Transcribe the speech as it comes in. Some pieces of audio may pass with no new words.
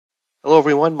Hello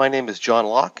everyone, my name is John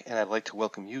Locke and I'd like to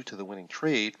welcome you to The Winning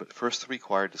Trade, but first the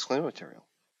required disclaimer material.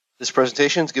 This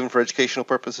presentation is given for educational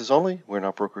purposes only. We're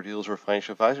not broker-dealers or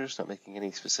financial advisors, not making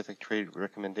any specific trade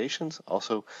recommendations.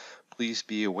 Also, please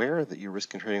be aware that your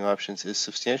risk in trading options is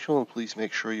substantial and please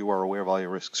make sure you are aware of all your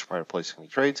risks prior to placing any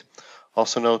trades.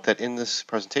 Also note that in this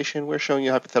presentation, we're showing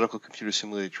you hypothetical computer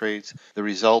simulated trades. The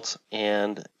results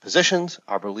and positions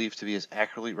are believed to be as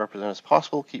accurately represented as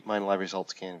possible. Keep in mind live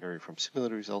results can vary from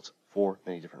simulated results for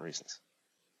many different reasons.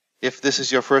 If this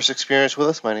is your first experience with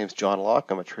us, my name is John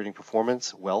Locke. I'm a trading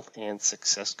performance, wealth, and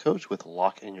success coach with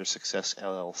Locke in Your Success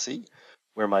LLC,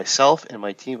 where myself and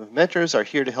my team of mentors are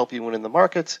here to help you win in the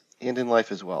markets and in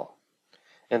life as well.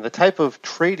 And the type of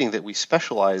trading that we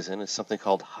specialize in is something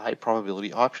called high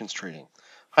probability options trading.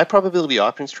 High probability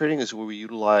options trading is where we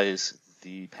utilize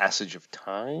the passage of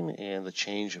time and the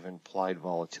change of implied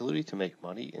volatility to make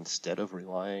money instead of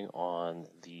relying on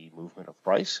the movement of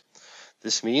price.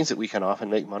 This means that we can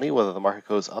often make money whether the market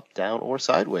goes up, down, or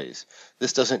sideways.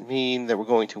 This doesn't mean that we're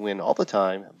going to win all the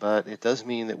time, but it does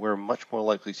mean that we're much more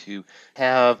likely to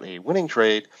have a winning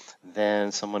trade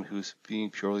than someone who's being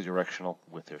purely directional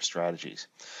with their strategies.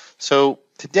 So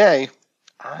today,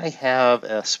 I have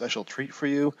a special treat for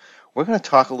you. We're going to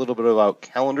talk a little bit about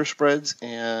calendar spreads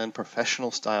and professional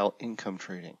style income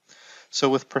trading. So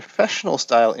with professional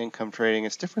style income trading,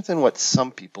 it's different than what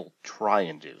some people try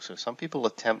and do. So some people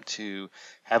attempt to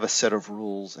have a set of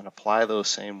rules and apply those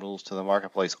same rules to the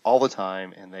marketplace all the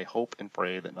time, and they hope and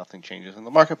pray that nothing changes in the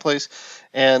marketplace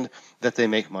and that they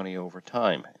make money over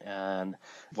time. And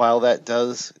while that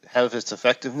does have its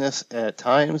effectiveness at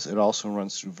times, it also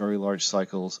runs through very large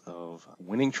cycles of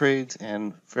winning trades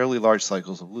and fairly large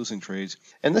cycles of losing trades.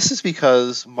 And this is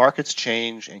because markets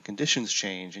change and conditions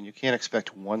change, and you can't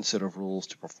expect one set of rules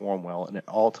to perform well in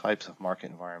all types of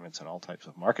market environments and all types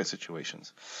of market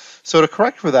situations. So to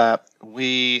correct for that,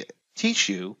 we teach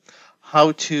you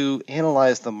how to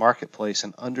analyze the marketplace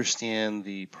and understand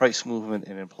the price movement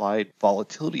and implied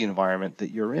volatility environment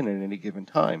that you're in at any given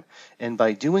time. And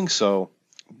by doing so,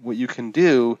 what you can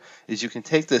do is you can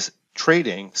take this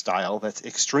trading style that's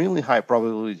extremely high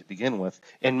probability to begin with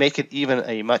and make it even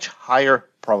a much higher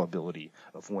probability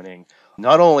of winning.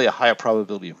 Not only a higher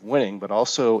probability of winning, but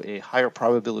also a higher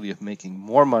probability of making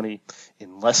more money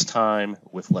in less time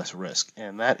with less risk.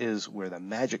 And that is where the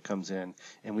magic comes in,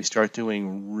 and we start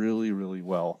doing really, really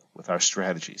well with our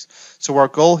strategies. So our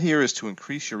goal here is to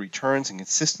increase your returns and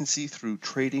consistency through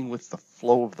trading with the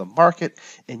flow of the market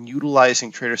and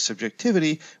utilizing trader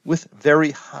subjectivity with very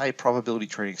high probability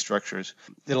trading structures.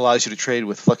 It allows you to trade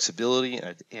with flexibility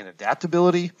and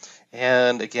adaptability,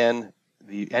 and again,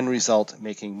 the end result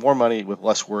making more money with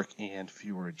less work and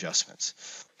fewer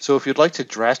adjustments. So if you'd like to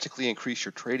drastically increase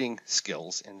your trading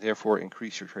skills and therefore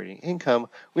increase your trading income,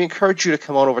 we encourage you to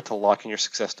come on over to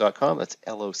lockeinyoursuccess.com. That's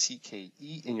LOCKE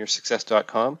in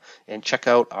yoursuccess.com, and check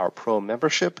out our pro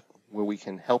membership where we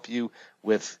can help you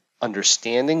with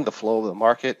understanding the flow of the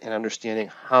market and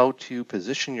understanding how to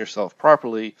position yourself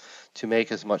properly to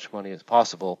make as much money as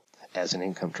possible as an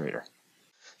income trader.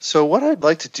 So what I'd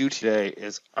like to do today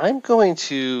is I'm going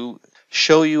to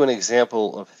show you an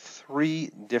example of 3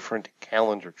 different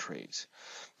calendar trades.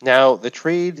 Now, the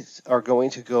trades are going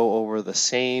to go over the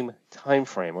same time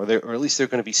frame, or at least they're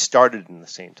going to be started in the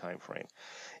same time frame.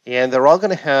 And they're all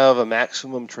going to have a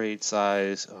maximum trade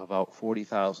size of about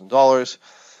 $40,000.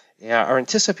 Yeah, our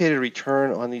anticipated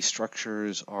return on these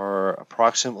structures are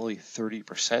approximately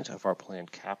 30% of our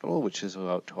planned capital, which is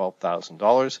about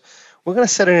 $12,000. We're going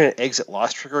to set in an exit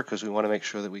loss trigger because we want to make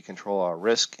sure that we control our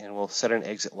risk, and we'll set an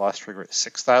exit loss trigger at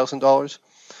 $6,000.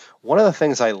 One of the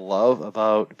things I love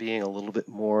about being a little bit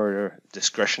more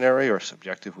discretionary or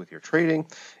subjective with your trading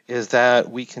is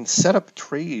that we can set up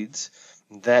trades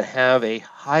that have a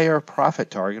higher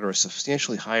profit target or a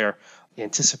substantially higher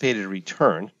anticipated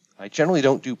return. I generally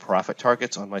don't do profit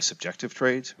targets on my subjective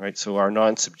trades, right? So our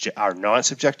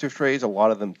non-subjective trades, a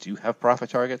lot of them do have profit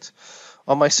targets.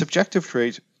 On my subjective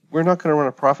trades, we're not going to run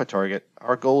a profit target.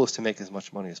 Our goal is to make as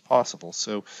much money as possible.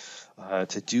 So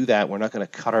to do that, we're not going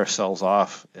to cut ourselves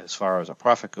off as far as our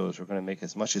profit goes. We're going to make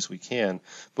as much as we can,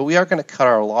 but we are going to cut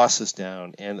our losses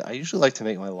down. And I usually like to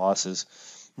make my losses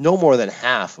no more than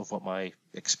half of what my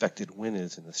expected win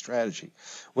is in the strategy.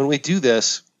 When we do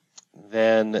this,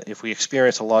 then if we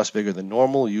experience a loss bigger than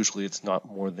normal, usually it's not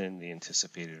more than the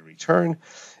anticipated return.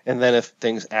 And then if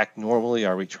things act normally,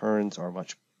 our returns are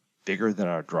much bigger than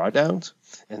our drawdowns.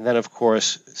 And then, of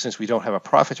course, since we don't have a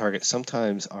profit target,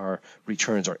 sometimes our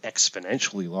returns are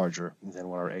exponentially larger than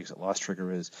what our exit loss trigger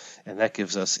is. And that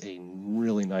gives us a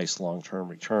really nice long-term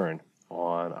return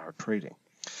on our trading.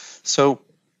 So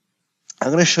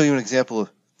I'm going to show you an example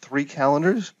of 3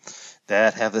 calendars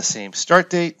that have the same start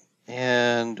date,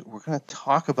 and we're going to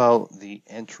talk about the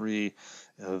entry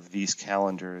of these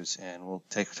calendars, and we'll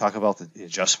talk about the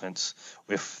adjustments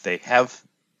if they have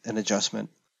an adjustment.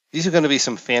 These are going to be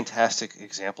some fantastic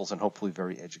examples and hopefully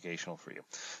very educational for you.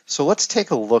 So let's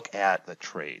take a look at the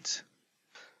trades.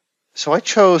 So I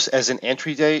chose as an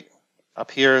entry date up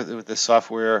here with this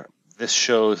software, this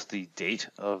shows the date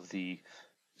of the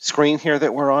screen here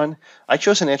that we're on. I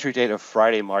chose an entry date of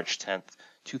Friday, March 10th,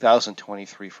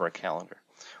 2023 for a calendar.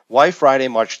 Why Friday,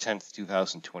 March 10th,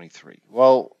 2023?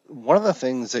 Well, one of the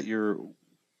things that you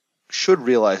should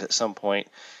realize at some point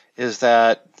is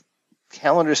that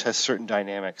calendars has certain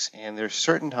dynamics, and there's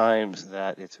certain times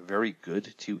that it's very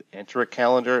good to enter a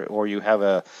calendar, or you have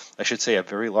a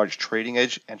very large trading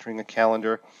edge entering a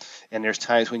calendar, and there's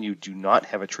times when you do not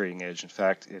have a trading edge. In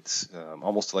fact, it's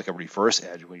almost like a reverse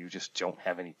edge where you just don't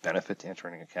have any benefit to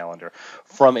entering a calendar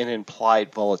from an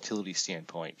implied volatility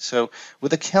standpoint. So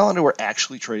with a calendar, we're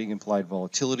actually trading implied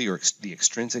volatility or the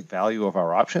extrinsic value of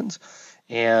our options,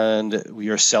 and we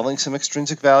are selling some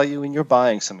extrinsic value and you're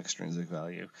buying some extrinsic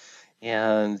value.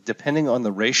 And depending on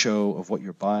the ratio of what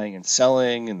you're buying and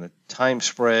selling and the time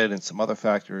spread and some other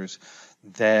factors,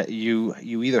 that you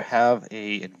either have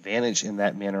an advantage in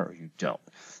that manner or you don't.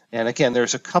 And again,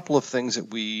 there's a couple of things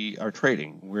that we are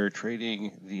trading. We're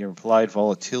trading the implied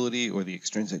volatility or the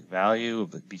extrinsic value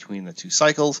between the two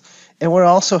cycles. And we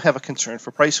also have a concern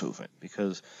for price movement,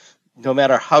 because no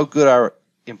matter how good our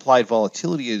implied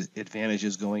volatility advantage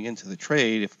is going into the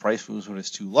trade, if price movement is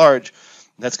too large,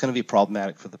 that's going to be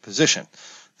problematic for the position.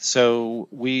 So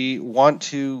we want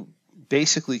to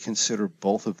basically consider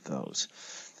both of those.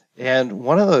 And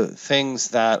one of the things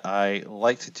that I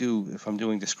like to do if I'm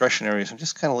doing discretionary is I'm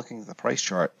just kind of looking at the price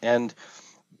chart. And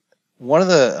one of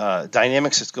the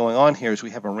dynamics that's going on here is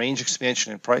we have a range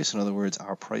expansion in price. In other words,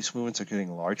 our price movements are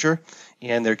getting larger,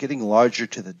 and they're getting larger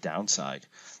to the downside.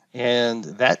 And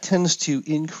that tends to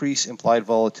increase implied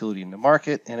volatility in the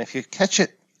market. And if you catch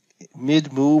it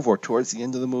mid-move or towards the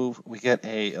end of the move, we get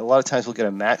a lot of times we'll get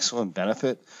a maximum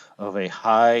benefit of a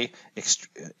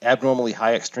abnormally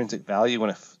high extrinsic value in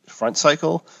a front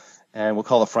cycle, and we'll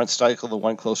call the front cycle the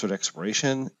one closer to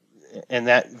expiration, and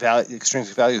that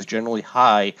extrinsic value is generally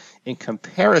high in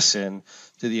comparison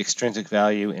to the extrinsic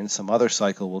value in some other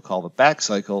cycle we'll call the back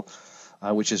cycle,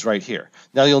 which is right here.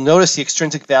 Now you'll notice the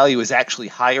extrinsic value is actually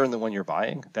higher in the one you're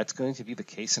buying. That's going to be the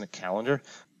case in a calendar.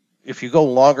 If you go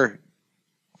longer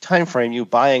time frame, you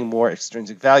buying more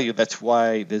extrinsic value. That's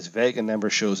why this Vega number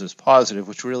shows as positive,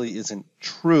 which really isn't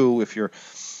true. If you're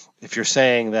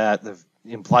saying that the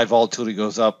implied volatility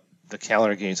goes up, the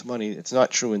calendar gains money, it's not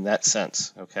true in that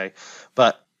sense. Okay,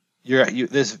 but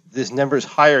this number is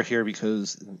higher here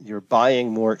because you're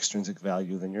buying more extrinsic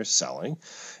value than you're selling,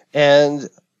 and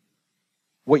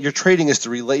what you're trading is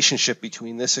the relationship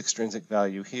between this extrinsic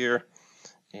value here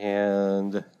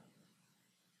and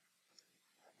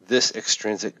this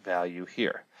extrinsic value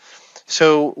here.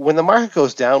 So when the market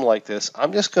goes down like this,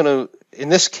 I'm just going to, in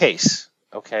this case,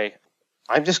 okay,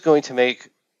 I'm just going to make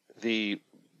the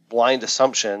blind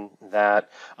assumption that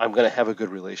I'm going to have a good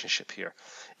relationship here.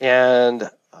 And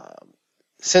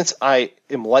since I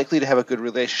am likely to have a good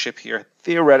relationship here,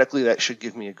 theoretically that should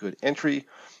give me a good entry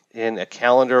in a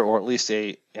calendar, or at least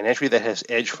an entry that has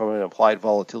edge from an implied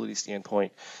volatility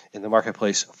standpoint in the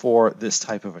marketplace for this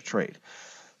type of a trade.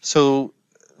 So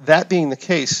that being the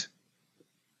case,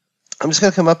 I'm just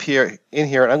going to come up here, and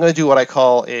I'm going to do what I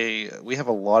call we have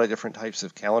a lot of different types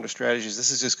of calendar strategies.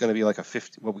 This is just going to be like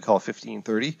what we call a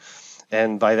 15-30.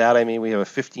 And by that I mean we have a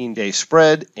 15-day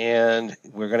spread, and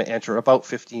we're going to enter about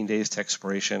 15 days to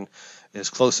expiration, as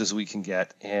close as we can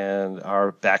get, and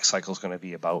our back cycle is going to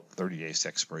be about 30 days to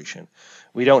expiration.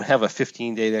 We don't have a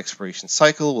 15-day expiration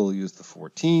cycle. We'll use the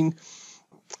 14.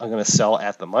 I'm going to sell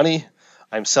at the money.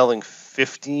 I'm selling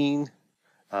 15,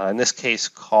 in this case,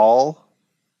 call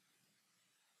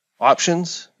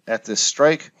options at this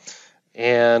strike,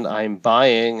 and I'm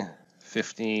buying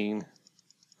 15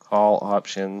 call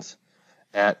options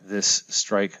at this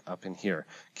strike up in here.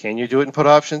 Can you do it in put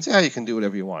options? Yeah, you can do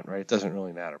whatever you want, right? It doesn't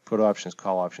really matter. Put options,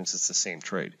 call options, it's the same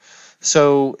trade.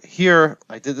 So here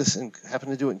I did this and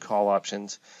happened to do it in call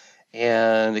options,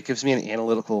 and it gives me an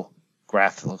analytical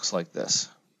graph that looks like this.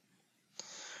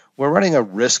 We're running a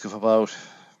risk of about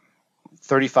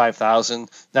 35,000.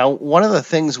 Now, one of the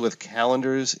things with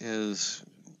calendars is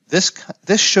this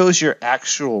shows your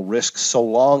actual risk so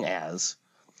long as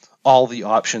all the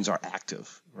options are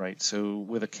active, right? So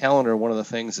with a calendar, one of the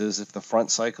things is if the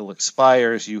front cycle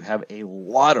expires, you have a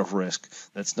lot of risk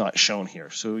that's not shown here.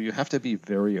 So you have to be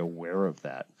very aware of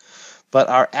that. But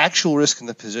our actual risk in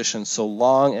the position, so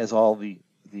long as all the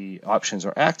the options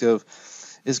are active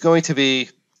is going to be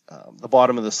the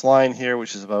bottom of this line here,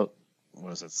 which is about,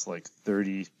 what is it? It's like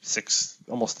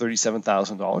almost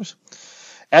 $37,000.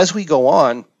 As we go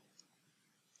on,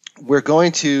 we're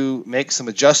going to make some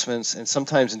adjustments, and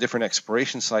sometimes in different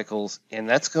expiration cycles, and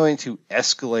that's going to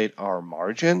escalate our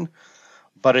margin,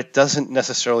 but it doesn't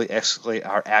necessarily escalate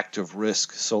our active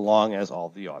risk so long as all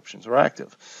the options are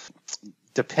active.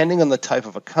 Depending on the type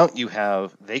of account you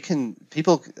have,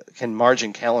 people can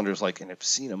margin calendars like an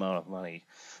obscene amount of money.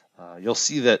 You'll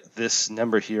see that this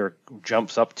number here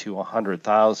jumps up to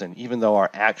 100,000, even though our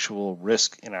actual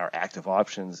risk in our active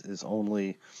options is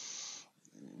only,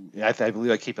 I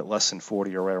believe I keep it less than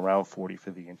 40 or right around 40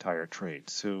 for the entire trade.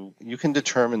 So you can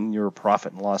determine your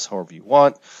profit and loss however you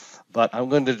want, but I'm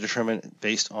going to determine it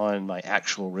based on my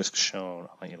actual risk shown on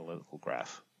my analytical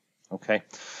graph. Okay,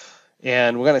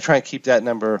 and we're going to try and keep that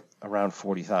number around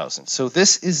 40,000. So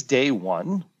this is day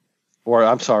one. Or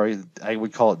I'm sorry, I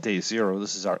would call it day 0.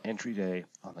 This is our entry day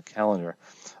on the calendar.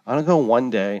 I'm going to go one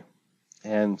day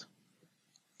and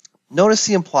notice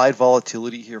the implied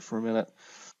volatility here for a minute.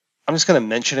 I'm just going to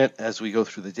mention it as we go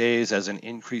through the days as an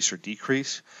increase or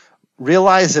decrease.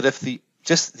 Realize that if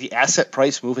just the asset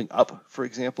price moving up, for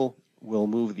example, will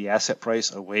move the asset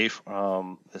price away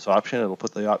from this option. It'll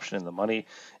put the option in the money.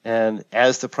 And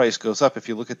as the price goes up, if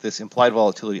you look at this, implied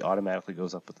volatility automatically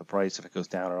goes up with the price. If it goes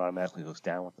down, it automatically goes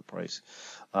down with the price.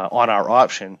 On our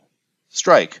option,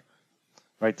 strike,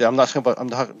 right? I'm not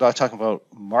talking about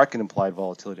market implied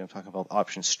volatility. I'm talking about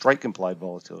option strike implied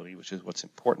volatility, which is what's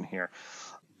important here.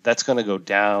 That's going to go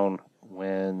down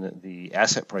when the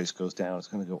asset price goes down. It's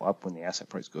going to go up when the asset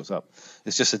price goes up.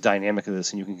 It's just a dynamic of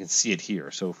this, and you can see it here.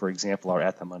 So, for example, our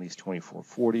at the money is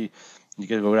 24.40. You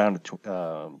can go down to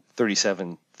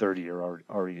 37.30 or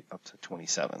already up to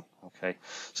 27. Okay,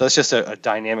 so it's just a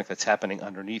dynamic that's happening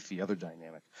underneath the other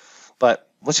dynamic. But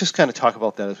let's just kind of talk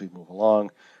about that as we move along.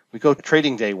 We go to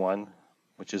trading day one,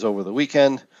 which is over the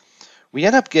weekend. We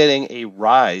end up getting a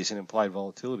rise in implied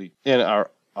volatility in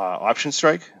our option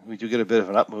strike. We do get a bit of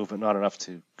an up move, but not enough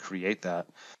to create that.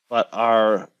 But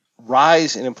our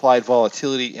rise in implied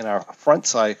volatility in our front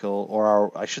cycle,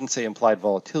 or I shouldn't say implied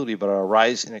volatility, but our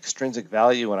rise in extrinsic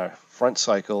value in our front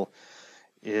cycle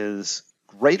is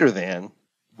greater than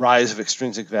rise of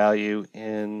extrinsic value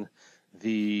in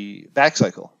the back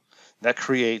cycle. That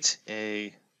creates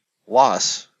a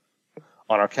loss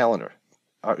on our calendar,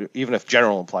 even if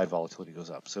general implied volatility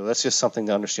goes up. So that's just something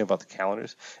to understand about the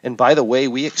calendars. And by the way,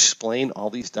 we explain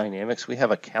all these dynamics. We have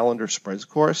a calendar spreads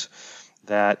course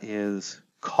that is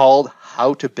called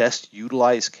How to Best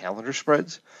Utilize Calendar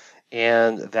Spreads.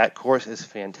 And that course is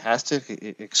fantastic.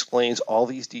 It explains all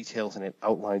these details and it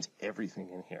outlines everything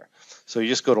in here. So you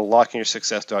just go to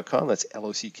lockinyoursuccess.com, that's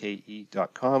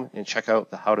LOCKE.com, and check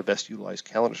out the How to Best Utilize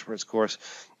Calendar Spreads course,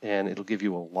 and it'll give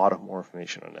you a lot of more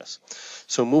information on this.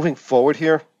 So moving forward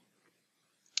here,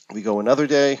 we go another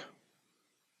day.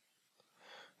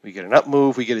 We get an up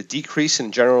move, we get a decrease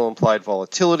in general implied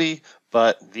volatility,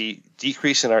 but the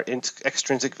decrease in our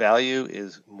extrinsic value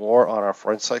is more on our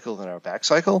front cycle than our back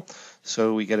cycle.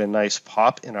 So we get a nice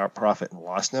pop in our profit and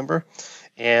loss number.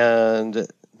 And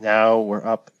now we're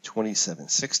up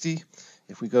 27.60.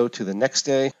 If we go to the next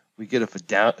day, we get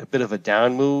a bit of a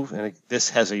down move, and this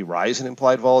has a rise in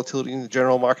implied volatility in the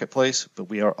general marketplace, but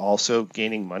we are also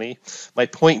gaining money. My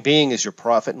point being is your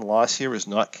profit and loss here is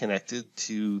not connected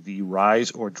to the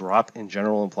rise or drop in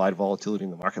general implied volatility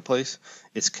in the marketplace.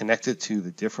 It's connected to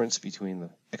the difference between the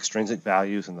extrinsic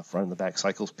values and the front and the back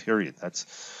cycles, period.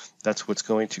 That's what's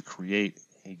going to create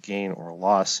a gain or a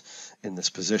loss in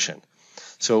this position.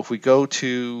 So if we go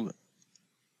to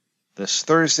this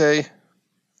Thursday,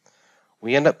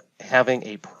 we end up having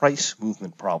a price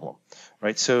movement problem,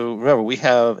 right? So remember, we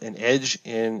have an edge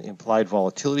in implied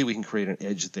volatility. We can create an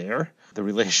edge there, the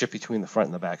relationship between the front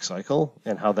and the back cycle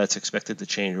and how that's expected to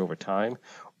change over time.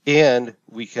 And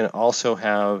we can also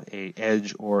have an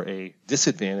edge or a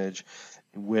disadvantage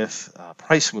with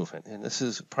price movement. And this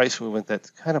is price movement that's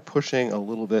kind of pushing a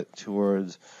little bit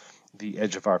towards the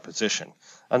edge of our position.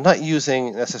 I'm not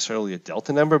using necessarily a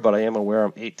delta number, but I am aware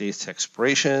I'm 8 days to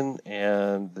expiration,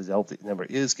 and the delta number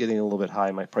is getting a little bit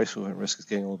high. My price movement risk is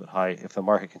getting a little bit high if the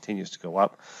market continues to go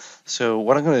up. So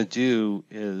what I'm going to do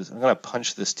is I'm going to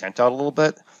punch this tent out a little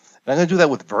bit, and I'm going to do that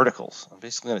with verticals. I'm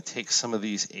basically going to take some of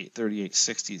these 830,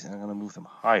 860s, and I'm going to move them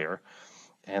higher,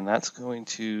 and that's going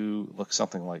to look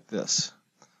something like this.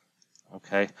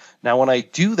 Okay. Now, when I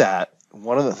do that,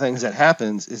 one of the things that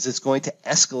happens is it's going to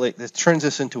escalate. It turns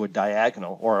this into a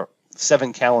diagonal, or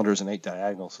 7 calendars and 8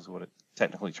 diagonals is what it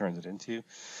technically turns it into.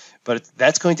 But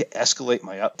that's going to escalate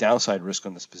my downside risk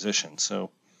on this position. So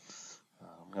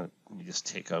Let me just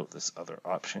take out this other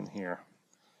option here.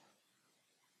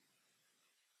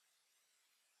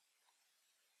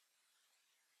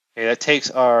 Okay, that takes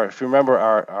our, if you remember,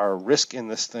 our risk in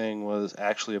this thing was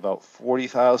actually about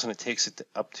 40,000. It takes it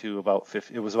up to about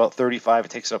 50. It was about 35.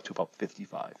 It takes it up to about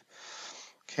 55.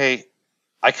 Okay,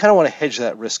 I kind of want to hedge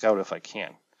that risk out if I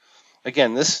can.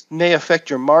 Again, this may affect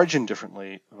your margin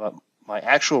differently, but my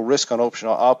actual risk on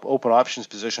open options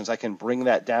positions, I can bring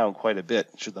that down quite a bit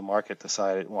should the market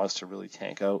decide it wants to really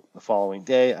tank out the following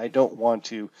day. I don't want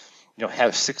to,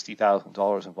 have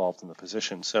 $60,000 involved in the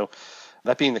position. So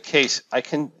that being the case,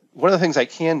 one of the things I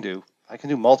can do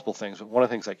multiple things, but one of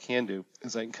the things I can do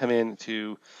is I can come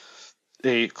into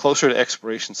a closer to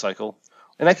expiration cycle,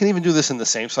 and I can even do this in the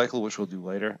same cycle, which we'll do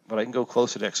later, but I can go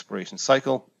closer to expiration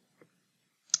cycle.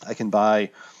 I can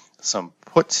buy some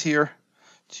puts here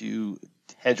to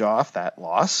hedge off that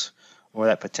loss or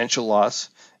that potential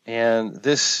loss. And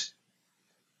this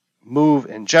move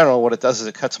in general, what it does is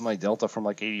it cuts my delta from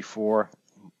like 84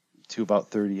 to about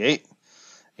 38.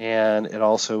 And it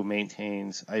also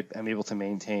maintains, I'm able to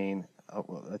maintain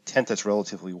a tent that's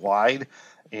relatively wide.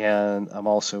 And I'm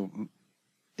also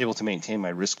able to maintain my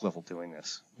risk level doing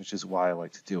this, which is why I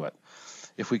like to do it.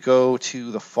 If we go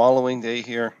to the following day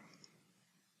here,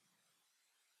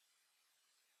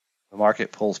 the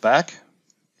market pulls back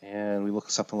and we look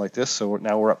at something like this. So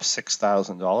now we're up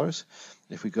 $6,000.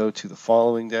 If we go to the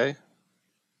following day,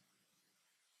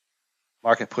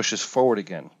 market pushes forward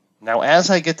again. Now, as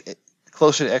I get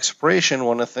closer to expiration,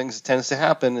 one of the things that tends to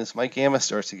happen is my gamma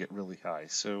starts to get really high.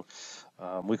 So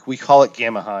we call it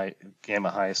gamma high. Gamma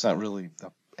high. It's not really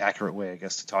an accurate way, I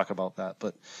guess, to talk about that.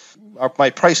 But my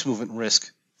price movement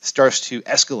risk starts to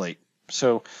escalate.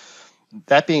 So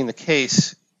that being the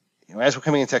case, as we're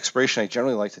coming into expiration, I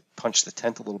generally like to punch the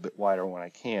tent a little bit wider when I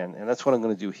can, and that's what I'm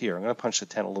going to do here. I'm going to punch the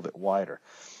tent a little bit wider.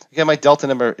 Again, my delta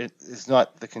number is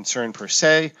not the concern per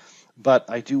se, but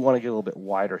I do want to get a little bit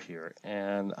wider here,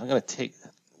 and I'm going to take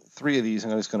 3 of these,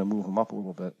 and I'm just going to move them up a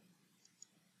little bit.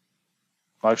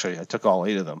 Well, actually, I took all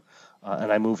 8 of them, and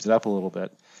I moved it up a little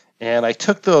bit, and I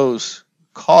took those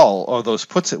those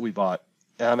puts that we bought,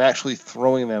 and I'm actually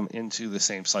throwing them into the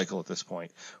same cycle at this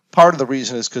point. Part of the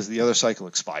reason is because the other cycle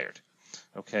expired.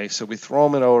 Okay, so we throw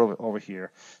them in over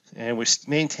here, and we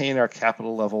maintain our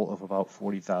capital level of about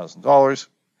 $40,000,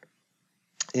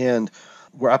 and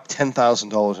we're up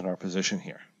 $10,000 in our position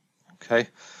here. Okay,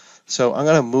 so I'm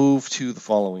going to move to the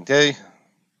following day.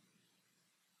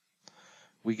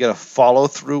 We get a follow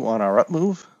through on our up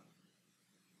move.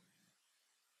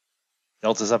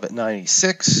 Delta's up at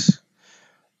 96.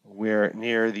 We're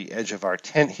near the edge of our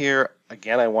tent here.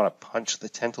 Again, I want to punch the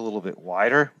tent a little bit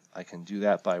wider. I can do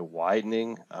that by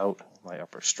widening out my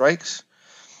upper strikes.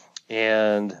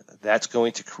 And that's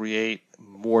going to create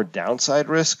more downside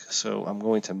risk. So I'm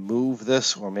going to move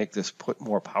this or make this put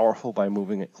more powerful by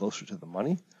moving it closer to the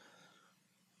money.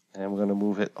 And we're going to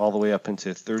move it all the way up into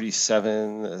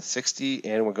 37.60.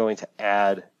 And we're going to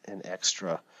add an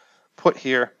extra put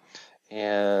here.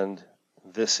 And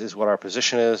this is what our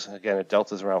position is. Again, the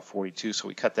delta is around 42, so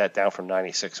we cut that down from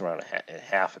 96 around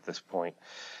half at this point.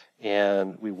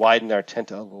 And we widen our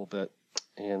tent out a little bit,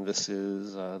 and this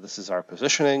is our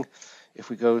positioning. If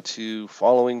we go to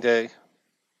following day,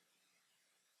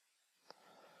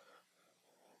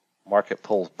 market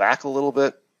pulls back a little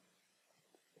bit,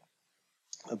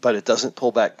 but it doesn't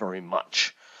pull back very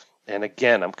much. And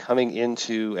again, I'm coming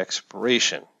into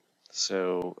expiration,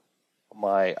 so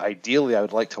ideally, I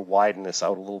would like to widen this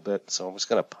out a little bit, so I'm just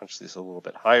going to punch this a little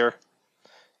bit higher.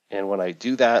 And when I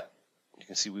do that, you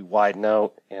can see we widen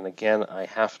out. And again, I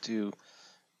have to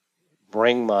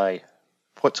bring my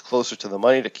puts closer to the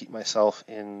money to keep myself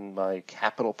in my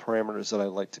capital parameters that I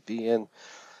like to be in.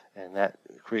 And that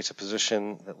creates a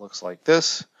position that looks like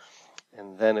this.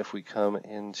 And then if we come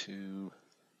into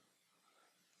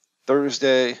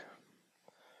Thursday,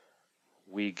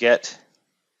 we get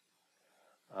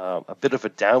a bit of a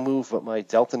down move, but my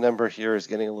delta number here is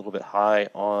getting a little bit high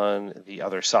on the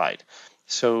other side.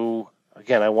 So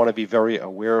again, I want to be very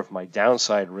aware of my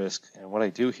downside risk. And what I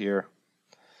do here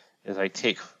is I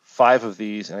take 5 of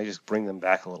these and I just bring them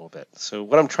back a little bit. So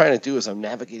what I'm trying to do is I'm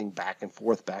navigating back and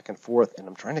forth, and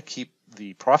I'm trying to keep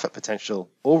the profit potential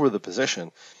over the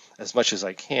position as much as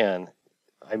I can.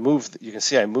 You can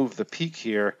see I moved the peak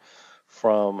here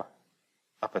from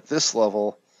up at this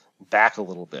level back a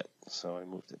little bit. So I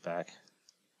moved it back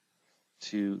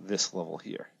to this level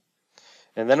here.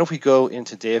 And then if we go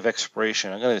into day of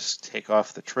expiration, I'm going to just take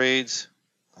off the trades.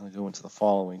 I'm going to go into the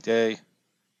following day.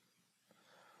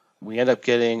 We end up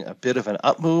getting a bit of an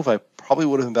up move. I probably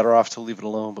would have been better off to leave it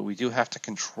alone, but we do have to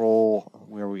control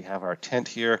where we have our tent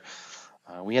here.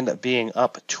 We end up being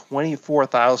up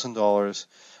 $24,000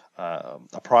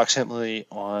 approximately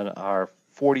on our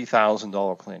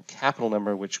 $40,000 planned capital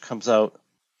number, which comes out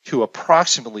to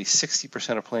approximately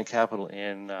 60% of planned capital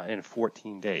in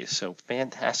 14 days. So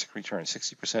fantastic return,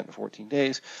 60% in 14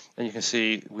 days. And you can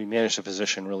see we managed the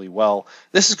position really well.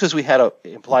 This is because we had an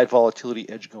implied volatility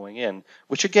edge going in,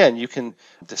 which again, you can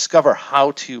discover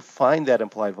how to find that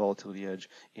implied volatility edge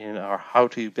in our How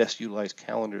to Best Utilize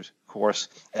Calendars course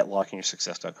at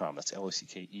LockInYourSuccess.com. That's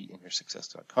LOCKE in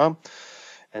yoursuccess.com.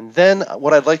 And then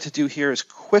what I'd like to do here is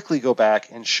quickly go back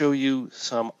and show you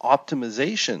some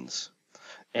optimizations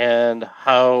and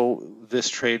how this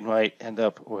trade might end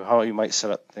up, or how you might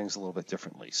set up things a little bit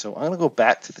differently. So I'm going to go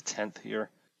back to the 10th here.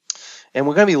 And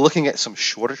we're going to be looking at some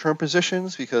shorter term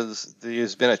positions because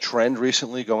there's been a trend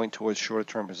recently going towards shorter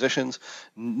term positions.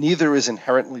 Neither is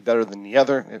inherently better than the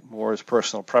other. It more is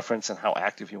personal preference and how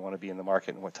active you want to be in the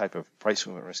market and what type of price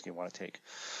movement risk you want to take.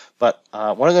 But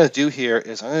what I'm going to do here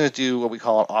is I'm going to do what we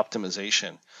call an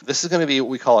optimization. This is going to be what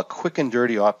we call a quick and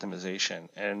dirty optimization.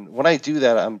 And when I do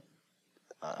that,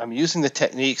 I'm using the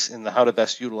techniques in the How to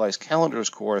Best Utilize Calendars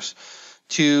course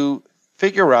to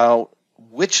figure out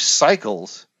which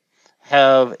cycles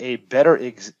have a better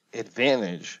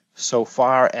advantage so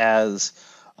far as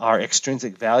our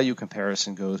extrinsic value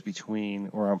comparison goes between,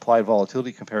 or our implied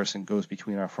volatility comparison goes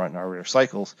between our front and our rear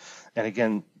cycles. And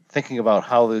again, thinking about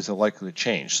how those are likely to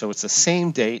change. So it's the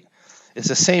same date. It's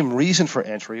the same reason for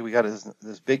entry. We got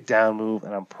this big down move,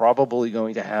 and I'm probably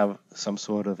going to have some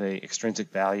sort of a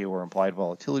extrinsic value or implied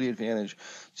volatility advantage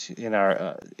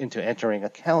into entering a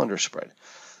calendar spread.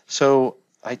 So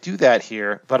I do that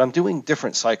here, but I'm doing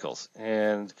different cycles.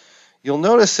 And you'll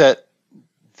notice that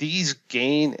these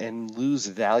gain and lose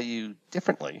value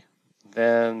differently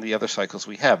than the other cycles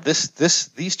we have.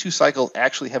 These two cycles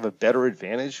actually have a better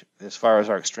advantage as far as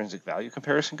our extrinsic value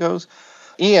comparison goes.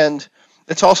 And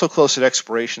it's also close at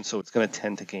expiration, so it's going to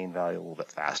tend to gain value a little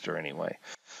bit faster anyway.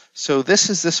 So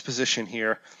this is this position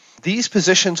here. These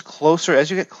positions closer, as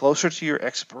you get closer to your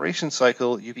expiration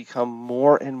cycle, you become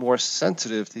more and more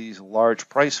sensitive to these large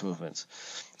price movements.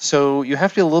 So you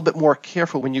have to be a little bit more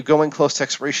careful when you go in close to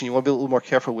expiration. You want to be a little more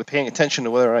careful with paying attention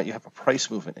to whether or not you have a price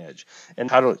movement edge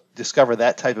and how to discover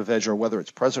that type of edge or whether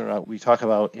it's present or not. We talk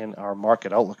about in our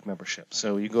Market Outlook membership.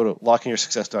 So you go to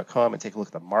LockInYourSuccess.com and take a look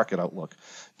at the Market Outlook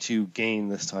to gain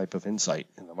this type of insight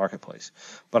in the marketplace.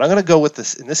 But I'm going to go with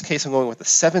this. In this case, I'm going with the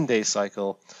 7-day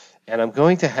cycle, and I'm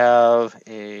going to have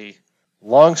a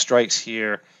long strikes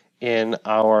here in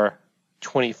our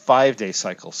 25-day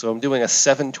cycle. So I'm doing a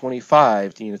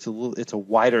 725, Dean. It's a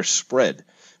wider spread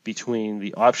between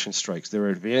the option strikes. There are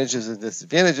advantages and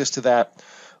disadvantages to that,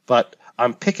 but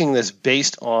I'm picking this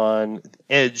based on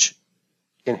edge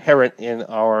inherent in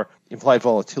our implied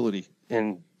volatility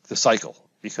in the cycle,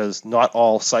 because not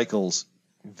all cycles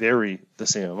vary the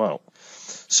same amount.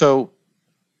 So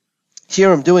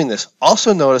here I'm doing this.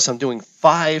 Also notice I'm doing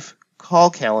 5 call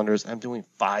calendars. I'm doing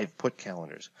 5 put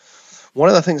calendars. One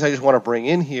of the things I just want to bring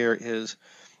in here is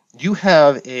you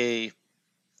have a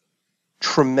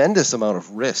tremendous amount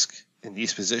of risk in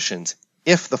these positions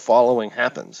if the following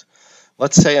happens.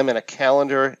 Let's say I'm in a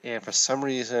calendar and for some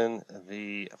reason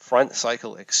the front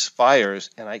cycle expires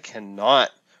and I cannot,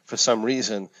 for some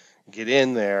reason, get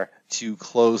in there to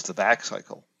close the back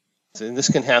cycle. And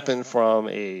this can happen from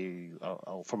a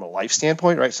life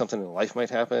standpoint, right? Something in life might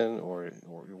happen, or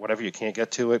whatever, you can't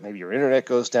get to it. Maybe your internet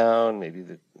goes down, maybe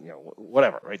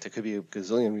whatever, right? There could be a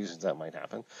gazillion reasons that might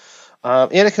happen,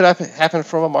 and it could happen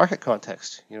from a market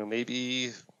context.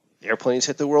 Maybe airplanes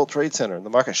hit the World Trade Center and the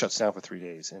market shuts down for 3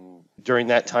 days, and during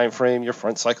that time frame, your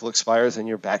front cycle expires and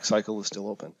your back cycle is still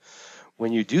open.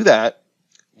 When you do that,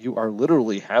 you are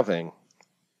literally having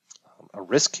a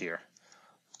risk here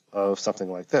of something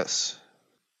like this.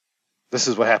 This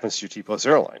is what happens to your T-plus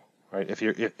airline, right?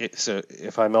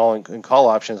 If I'm all in call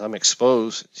options, I'm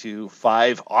exposed to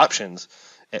 5 options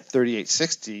at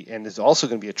 38.60, and there's also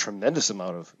going to be a tremendous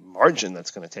amount of margin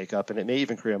that's going to take up, and it may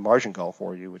even create a margin call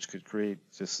for you, which could create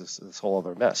just this whole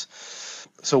other mess.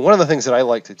 So one of the things that I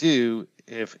like to do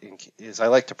is I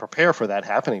like to prepare for that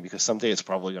happening, because someday it's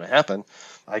probably going to happen.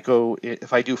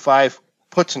 If I do 5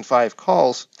 puts and 5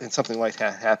 calls and something like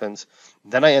that happens,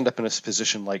 then I end up in a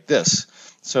position like this.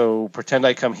 So pretend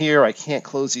I come here, I can't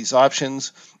close these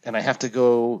options, and I have to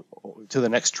go to the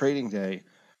next trading day.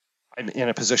 I'm in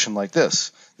a position like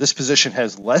this. This position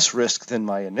has less risk than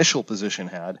my initial position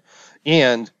had,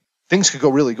 and things could go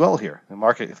really well here.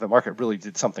 If the market really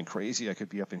did something crazy, I could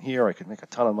be up in here, I could make a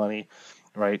ton of money,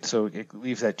 right? So it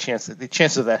leaves that chance, the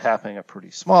chances of that happening are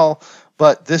pretty small,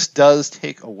 but this does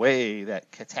take away that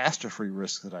catastrophe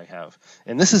risk that I have.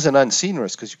 And this is an unseen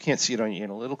risk because you can't see it on your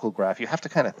analytical graph. You have to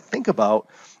kind of think about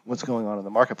what's going on in the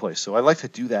marketplace. So I like to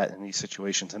do that in these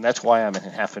situations, and that's why I'm in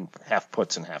half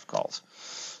puts and half calls.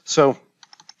 So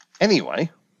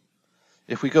anyway,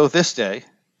 if we go this day,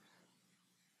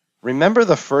 remember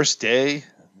the first day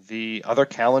the other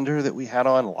calendar that we had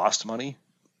on lost money?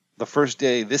 The first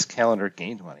day this calendar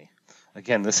gained money.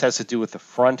 Again, this has to do with the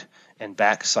front and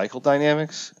back cycle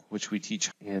dynamics, which we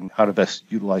teach in How to Best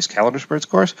Utilize Calendar Spreads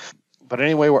course. But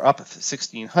anyway, we're up at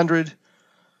 1,600.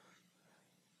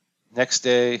 Next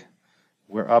day,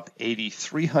 we're up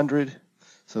 8,300.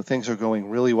 So things are going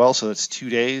really well. So it's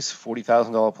 2 days,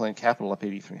 $40,000 planned capital up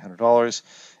 $8,300.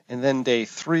 And then day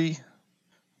 3,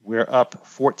 we're up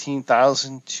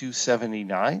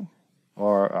 14,279,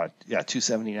 or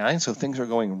 279. So things are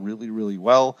going really, really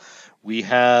well. We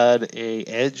had a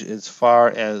edge as far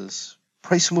as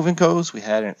price movement goes. We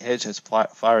had an edge as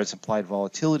far as implied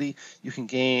volatility. You can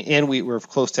gain, and we're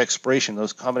close to expiration.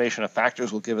 Those combination of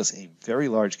factors will give us a very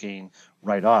large gain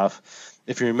right off.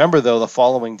 If you remember, though, the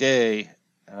following day,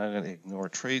 and I'm going to ignore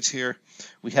trades here,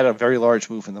 we had a very large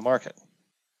move in the market.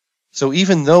 So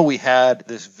even though we had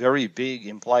this very big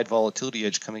implied volatility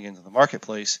edge coming into the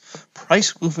marketplace,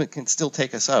 price movement can still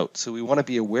take us out. So we want to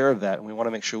be aware of that, and we want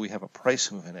to make sure we have a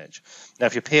price movement edge. Now,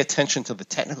 if you pay attention to the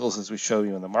technicals as we show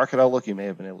you in the market outlook, you may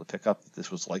have been able to pick up that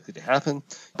this was likely to happen.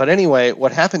 But anyway,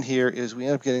 what happened here is we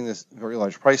ended up getting this very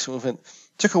large price movement,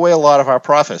 took away a lot of our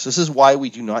profits. This is why we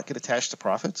do not get attached to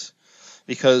profits,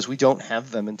 because we don't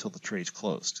have them until the trade's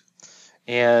closed.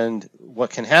 And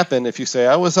what can happen if you say,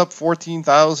 I was up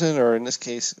 14,000, or in this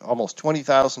case, almost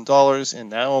 $20,000, and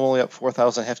now I'm only up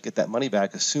 4,000, I have to get that money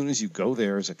back. As soon as you go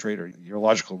there as a trader, your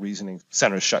logical reasoning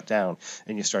center is shut down,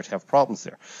 and you start to have problems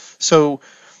there. So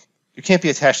you can't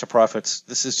be attached to profits.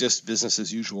 This is just business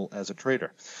as usual as a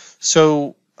trader.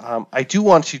 So I do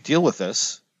want to deal with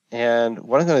this, and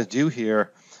what I'm going to do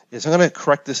here is I'm going to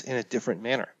correct this in a different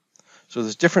manner. So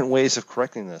there's different ways of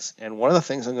correcting this. And one of the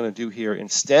things I'm going to do here,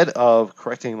 instead of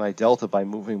correcting my delta by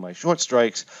moving my short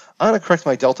strikes, I'm going to correct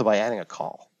my delta by adding a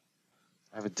call.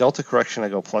 I have a delta correction, I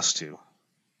go +2.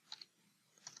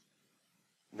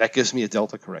 That gives me a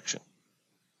delta correction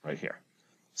right here.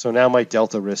 So now my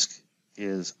delta risk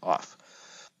is off.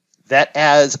 That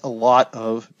adds a lot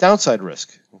of downside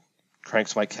risk.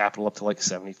 Cranks my capital up to like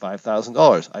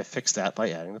 $75,000. I fixed that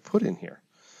by adding the put in here.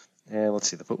 And let's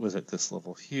see, the put was at this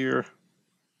level here.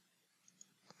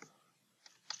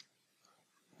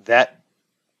 That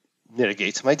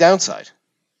mitigates my downside,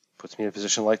 puts me in a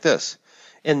position like this.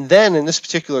 And then in this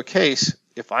particular case,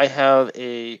 if I have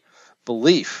a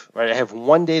belief, right, I have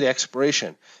 1 day to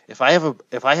expiration. If I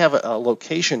have a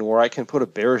location where I can put a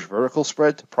bearish vertical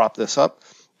spread to prop this up,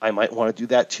 I might want to do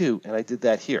that too, and I did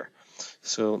that here.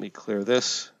 So let me clear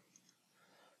this,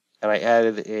 and I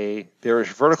added a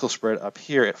bearish vertical spread up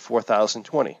here at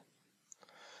 4,020,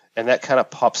 and that kind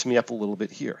of pops me up a little bit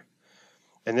here.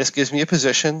 And this gives me a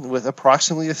position with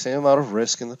approximately the same amount of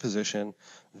risk in the position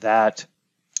that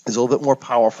is a little bit more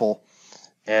powerful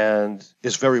and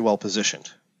is very well positioned.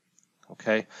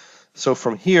 Okay, so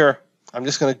from here, I'm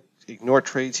just going to ignore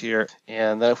trades here.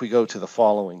 And then if we go to the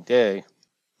following day,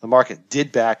 the market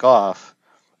did back off.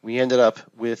 We ended up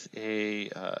with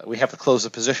we have to close the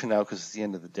position now because it's the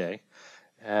end of the day.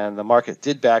 And the market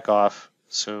did back off.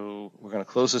 So we're going to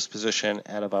close this position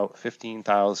at about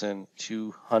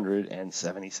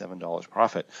 $15,277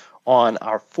 profit on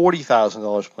our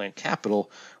 $40,000 planned capital,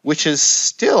 which is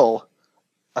still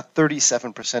a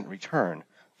 37% return,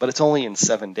 but it's only in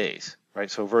 7 days, right?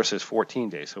 So versus 14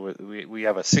 days. So we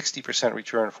have a 60%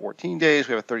 return in 14 days.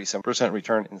 We have a 37%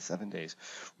 return in 7 days.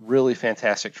 Really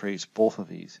fantastic trades, both of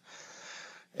these.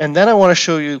 And then I want to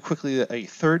show you quickly a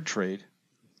third trade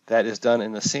that is done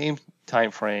in the same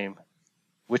time frame,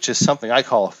 which is something I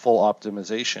call a full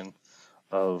optimization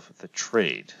of the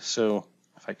trade. So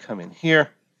if I come in here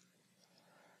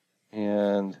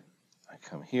and I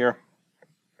come here,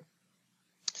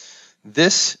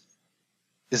 this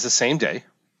is the same day.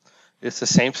 It's the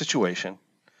same situation.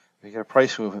 We get a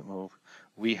price movement move.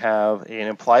 We have an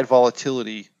implied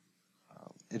volatility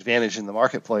advantage in the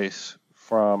marketplace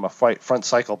from a front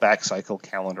cycle, back cycle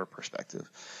calendar perspective.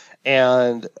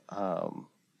 And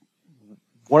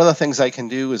one of the things I can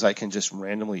do is I can just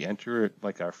randomly enter it,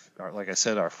 like like I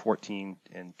said, our 14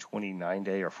 and 29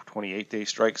 day or 28 day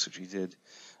strikes, which we did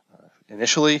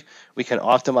initially. We can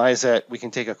optimize it. We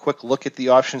can take a quick look at the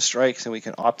option strikes, and we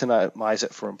can optimize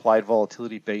it for implied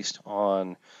volatility based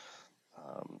on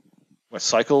what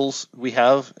cycles we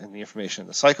have and the information in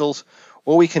the cycles,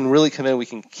 or we can really come in, we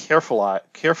can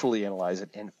carefully analyze it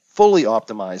and fully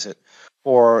optimize it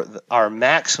for our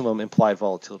maximum implied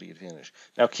volatility advantage.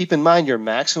 Now, keep in mind your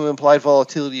maximum implied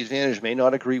volatility advantage may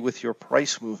not agree with your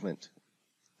price movement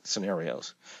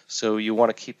scenarios. So you want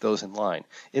to keep those in line.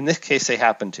 In this case, they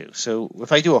happen to. So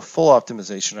if I do a full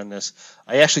optimization on this,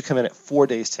 I actually come in at 4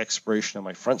 days to expiration on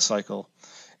my front cycle,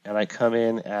 and I come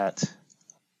in at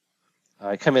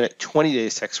 20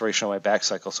 days to expiration on my back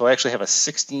cycle. So I actually have a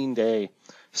 16-day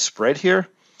spread here.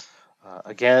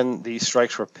 Again, these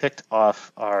strikes were picked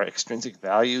off our extrinsic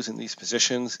values in these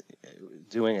positions,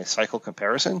 doing a cycle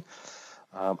comparison.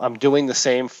 I'm doing the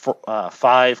same for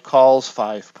 5 calls,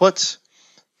 5 puts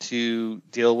to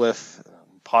deal with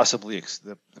possibly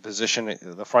the position,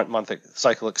 the front month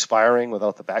cycle expiring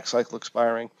without the back cycle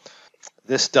expiring.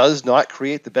 This does not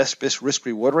create the best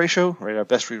risk-reward ratio, right? Our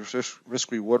best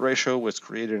risk-reward ratio was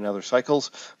created in other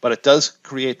cycles, but it does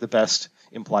create the best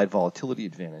implied volatility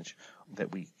advantage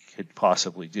that we could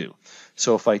possibly do.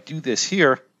 So if I do this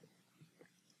here,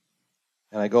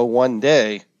 and I go 1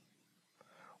 day,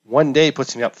 1 day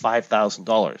puts me up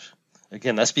 $5,000.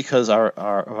 Again, that's because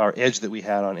our edge that we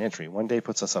had on entry. 1 day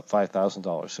puts us up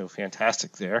 $5,000, so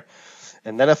fantastic there.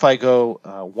 And then if I go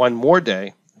 1 more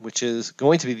day, which is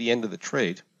going to be the end of the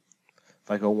trade,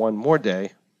 if I go 1 more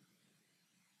day,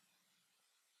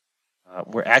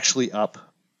 we're actually up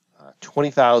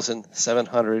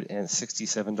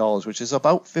 $20,767, which is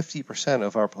about 50%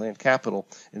 of our planned capital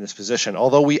in this position.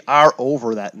 Although we are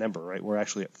over that number, right? We're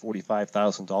actually at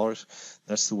 $45,000.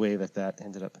 That's the way that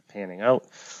ended up panning out.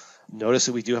 Notice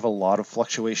that we do have a lot of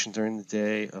fluctuation during the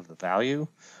day of the value,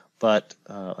 but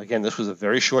again, this was a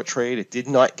very short trade. It did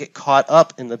not get caught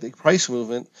up in the big price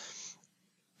movement.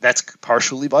 That's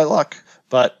partially by luck,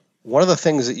 but one of the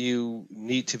things that you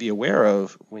need to be aware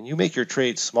of when you make your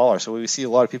trades smaller, so we see a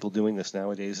lot of people doing this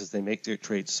nowadays, is they make their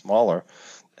trades smaller.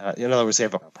 In other words, they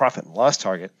have a profit and loss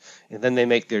target, and then they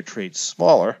make their trades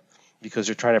smaller because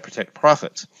you're trying to protect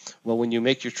profits. Well, when you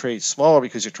make your trades smaller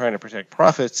because you're trying to protect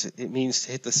profits, it means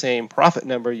to hit the same profit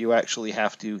number, you actually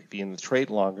have to be in the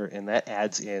trade longer, and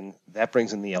that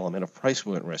brings in the element of price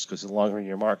movement risk, because the longer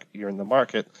you're in the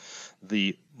market,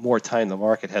 the more time the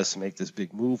market has to make this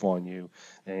big move on you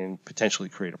and potentially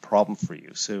create a problem for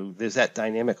you. So there's that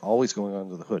dynamic always going on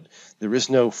under the hood. There is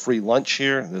no free lunch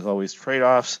here. There's always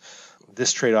trade-offs.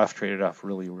 This trade-off traded off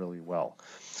really, really well.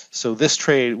 So this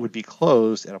trade would be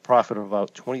closed at a profit of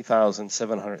about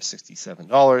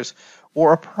 $20,767,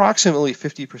 or approximately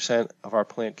 50% of our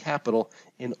planned capital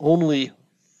in only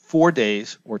 4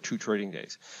 days or 2 trading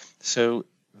days. So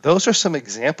those are some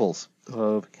examples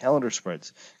of calendar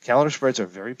spreads. Calendar spreads are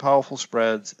very powerful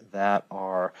spreads that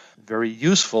are very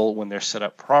useful when they're set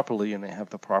up properly and they have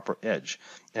the proper edge.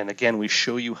 And again, we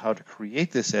show you how to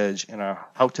create this edge in our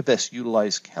How to Best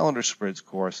Utilize Calendar Spreads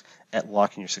course at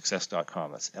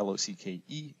LockeInYourSuccess.com. That's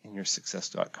LOCKE in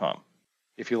yoursuccess.com.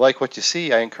 If you like what you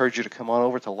see, I encourage you to come on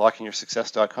over to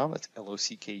LockeInYourSuccess.com. That's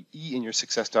LOCKE in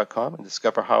yoursuccess.com, and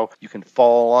discover how you can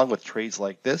follow along with trades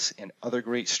like this and other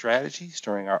great strategies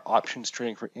during our Options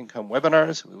Trading for Income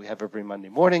webinars we have every Monday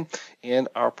morning, and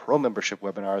our Pro Membership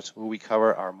webinars where we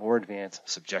cover our more advanced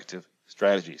subjective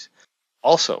strategies.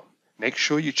 Also, make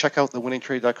sure you check out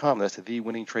thewinningtrade.com. That's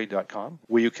thewinningtrade.com,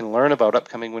 where you can learn about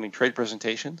upcoming winning trade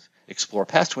presentations, explore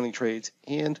past winning trades,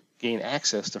 and gain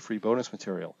access to free bonus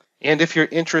material. And if you're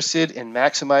interested in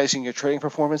maximizing your trading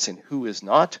performance, and who is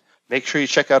not, make sure you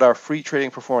check out our free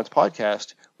Trading Performance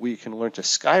podcast, where you can learn to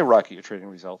skyrocket your trading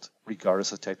results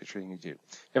regardless of the type of trading you do.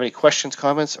 If you have any questions,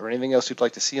 comments, or anything else you'd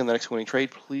like to see on the next winning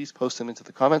trade, please post them into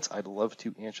the comments. I'd love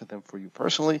to answer them for you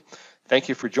personally. Thank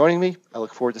you for joining me. I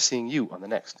look forward to seeing you on the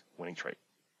next winning trade.